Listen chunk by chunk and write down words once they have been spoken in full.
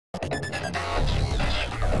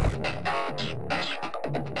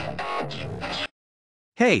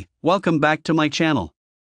Hey, welcome back to my channel.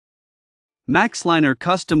 MAXLINER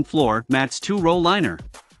Custom Floor Mats 2-Row Liner.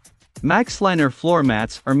 MAXLINER floor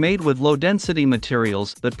mats are made with low-density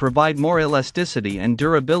materials that provide more elasticity and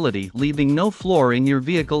durability, leaving no floor in your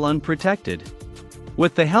vehicle unprotected.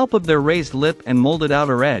 With the help of their raised lip and molded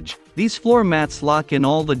outer edge, these floor mats lock in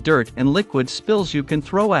all the dirt and liquid spills you can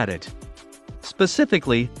throw at it.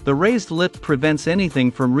 Specifically, the raised lip prevents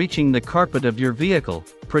anything from reaching the carpet of your vehicle,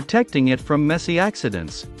 protecting it from messy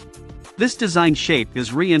accidents. This design shape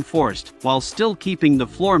is reinforced while still keeping the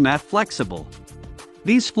floor mat flexible.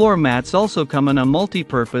 These floor mats also come in a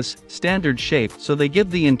multi-purpose, standard shape, so they give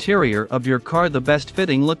the interior of your car the best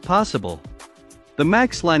fitting look possible. The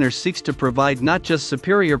MAXLINER seeks to provide not just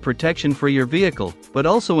superior protection for your vehicle, but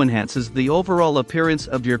also enhances the overall appearance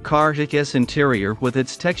of your car's interior with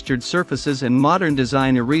its textured surfaces and modern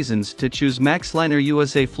design. Reasons to choose MAXLINER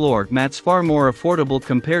USA floor mats: far more affordable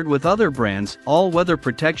compared with other brands, all-weather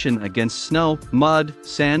protection against snow, mud,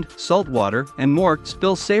 sand, salt water, and more,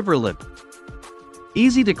 spill-saver lip.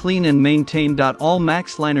 Easy to clean and maintain. All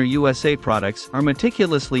MAXLINER USA products are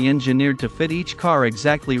meticulously engineered to fit each car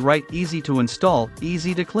exactly right. Easy to install,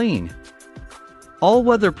 easy to clean.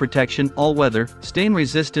 All-weather protection: all-weather,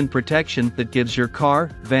 stain-resistant protection that gives your car,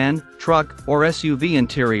 van, truck, or SUV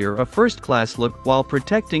interior a first-class look while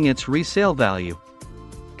protecting its resale value.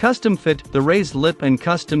 Custom fit: the raised lip and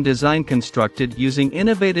custom design constructed using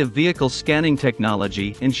innovative vehicle scanning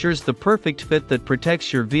technology ensures the perfect fit that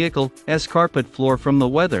protects your vehicle's carpet floor from the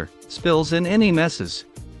weather, spills, and any messes.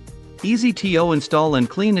 Easy to install and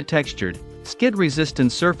clean. A textured,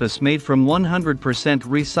 skid-resistant surface made from 100%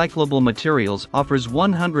 recyclable materials offers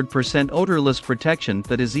 100% odorless protection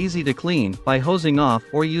that is easy to clean by hosing off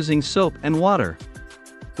or using soap and water.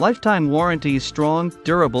 Lifetime warranty: strong,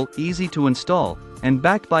 durable, easy to install, and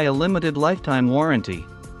backed by a limited lifetime warranty.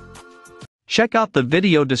 Check out the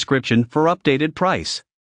video description for updated price.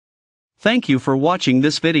 Thank you for watching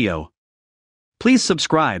this video. Please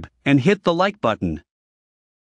subscribe and hit the like button.